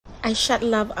I shut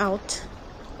love out.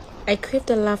 I craved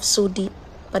a love so deep,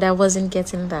 but I wasn't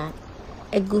getting that.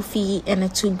 A goofy and a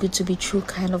too good to be true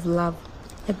kind of love.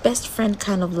 A best friend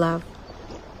kind of love.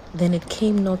 Then it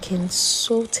came knocking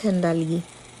so tenderly.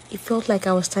 It felt like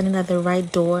I was standing at the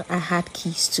right door I had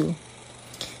keys to.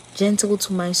 Gentle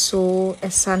to my soul,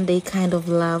 a Sunday kind of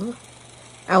love.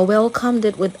 I welcomed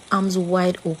it with arms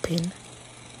wide open.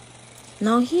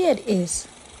 Now here it is,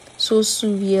 so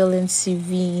surreal and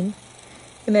serene.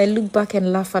 And I look back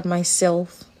and laugh at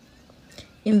myself.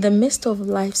 In the midst of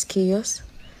life's chaos,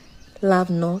 love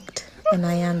knocked and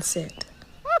I answered.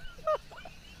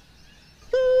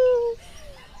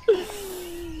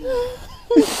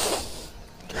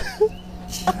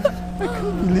 I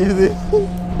can't believe this.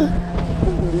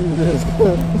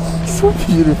 So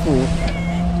beautiful.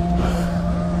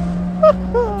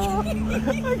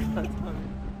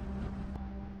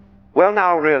 Well,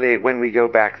 now really, when we go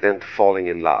back then to falling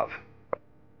in love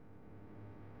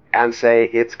and say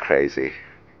it's crazy.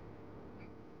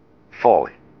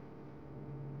 Falling.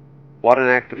 What an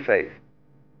act of faith.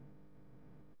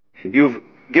 You've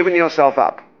given yourself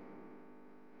up.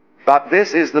 But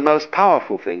this is the most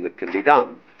powerful thing that can be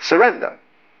done. Surrender.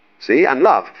 See? And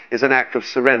love is an act of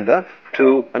surrender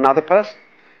to another person.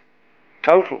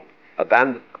 Total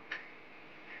abandon.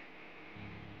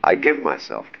 I give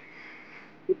myself to you.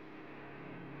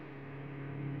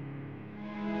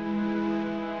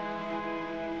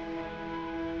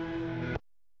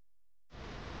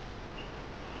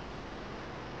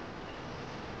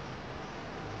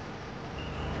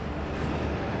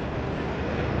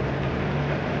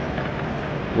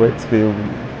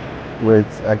 Where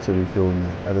it's actually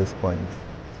filming at this point.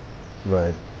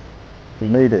 But you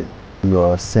made it. You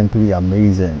are simply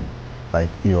amazing. Like,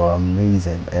 you are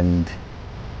amazing, and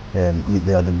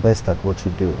they are the best at what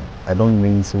you do. I don't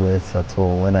mince words at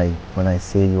all when I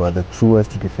say you are the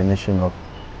truest definition of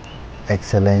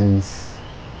excellence,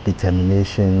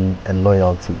 determination, and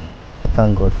loyalty.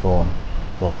 Thank God for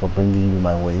bringing you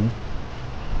my way,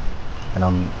 and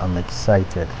I'm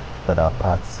excited that our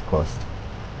paths crossed.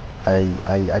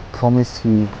 I promise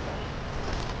you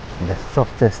the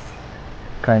softest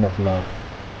kind of love.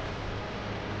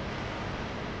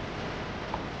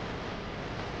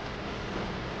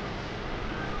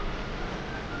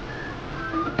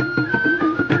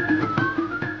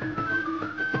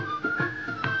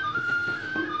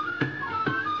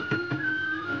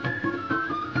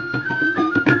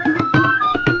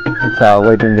 It's our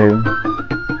wedding day.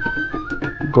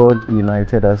 God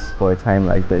united us for a time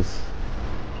like this,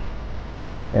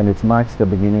 and it marks the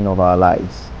beginning of our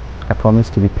lives. I promise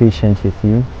to be patient with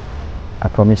you. I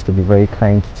promise to be very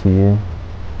kind to you.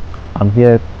 I'm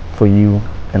here for you,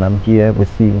 and I'm here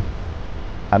with you.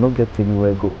 I don't get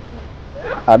anywhere go.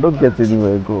 I don't get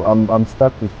anywhere go. I'm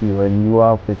stuck with you, and you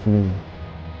are with me.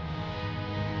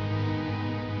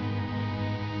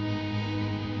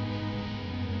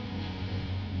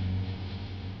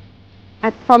 I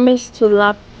promise to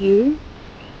love you.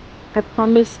 I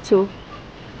promise to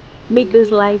make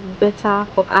this life better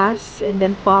for us and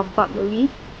then for our family.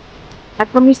 I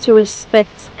promise to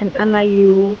respect and honor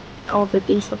you all the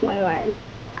days of my life.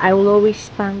 I will always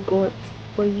thank God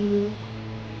for you.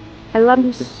 I love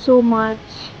you so much,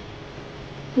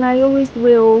 and I always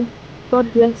will.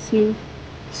 God bless you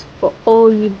for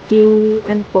all you do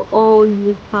and for all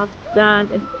you have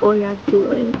done and for all you are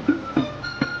doing.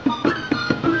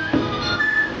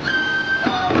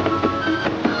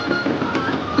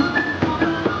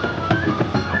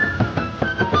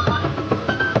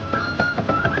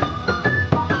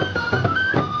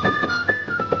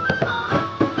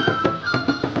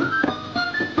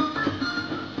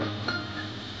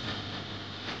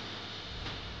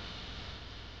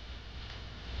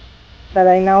 That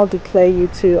I now declare you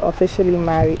two officially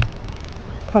married.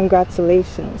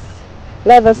 Congratulations.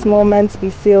 Let this moment be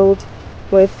sealed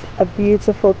with a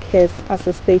beautiful kiss as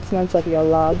a statement of your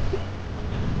love.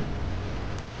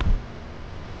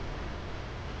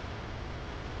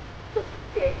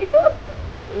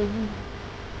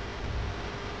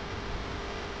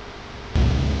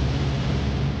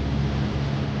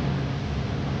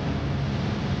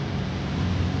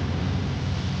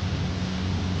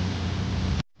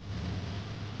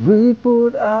 We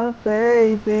put our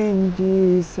faith in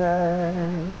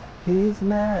Jesus. He's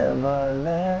never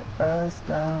let us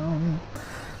down.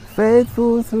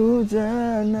 Faithful through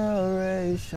generations.